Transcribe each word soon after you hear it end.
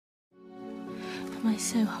am I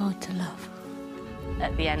so hard to love?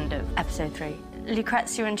 At the end of episode 3,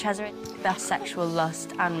 Lucrezia and Cesare, their sexual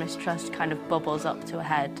lust and mistrust kind of bubbles up to a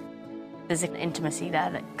head. There's an intimacy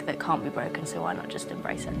there that can't be broken, so why not just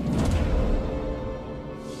embrace it?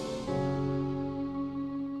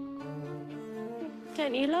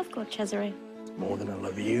 Don't you love God, Cesare? More than I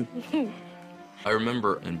love you. I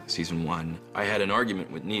remember in season 1, I had an argument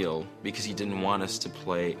with Neil because he didn't want us to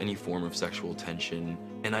play any form of sexual tension.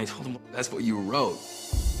 And I told him, that's what you wrote.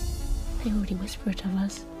 They already whisper it of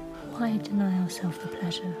us. Why deny ourselves the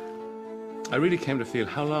pleasure? I really came to feel,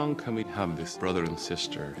 how long can we have this brother and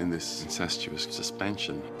sister in this incestuous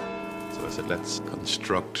suspension? So I said, let's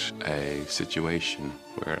construct a situation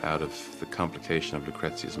where out of the complication of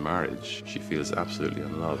Lucrezia's marriage, she feels absolutely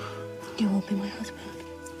unloved. You will be my husband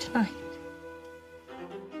tonight.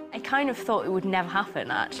 I kind of thought it would never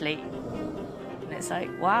happen, actually. And it's like,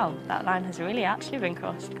 wow, that line has really actually been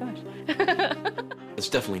crossed. Good. It's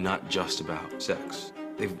definitely not just about sex.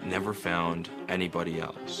 They've never found anybody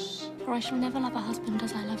else. For I shall never love a husband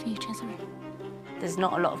as I love you, Cesare. There's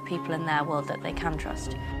not a lot of people in their world that they can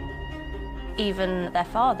trust. Even their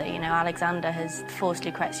father, you know, Alexander has forced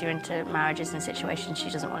Lucrezia into marriages and situations she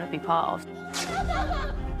doesn't want to be part of.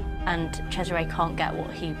 And Cesare can't get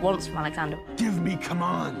what he wants from Alexander. Give me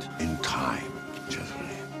command. In time,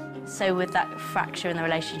 Cesare. So with that fracture in the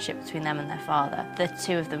relationship between them and their father, the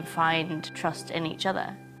two of them find trust in each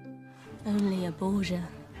other. Only a Borgia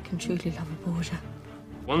can truly love a Borgia.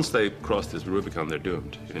 Once they cross this Rubicon, they're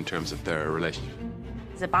doomed in terms of their relationship.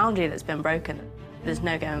 There's a boundary that's been broken. There's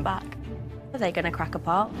no going back. Are they going to crack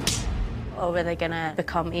apart? Or are they going to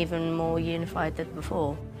become even more unified than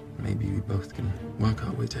before? Maybe we both can work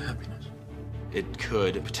our way to happiness. It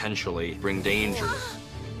could potentially bring danger,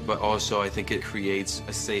 but also I think it creates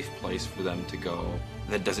a safe place for them to go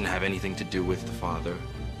that doesn't have anything to do with the father.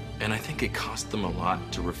 And I think it cost them a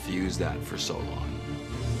lot to refuse that for so long.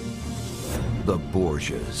 The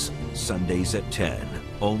Borgias, Sundays at 10,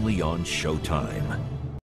 only on Showtime.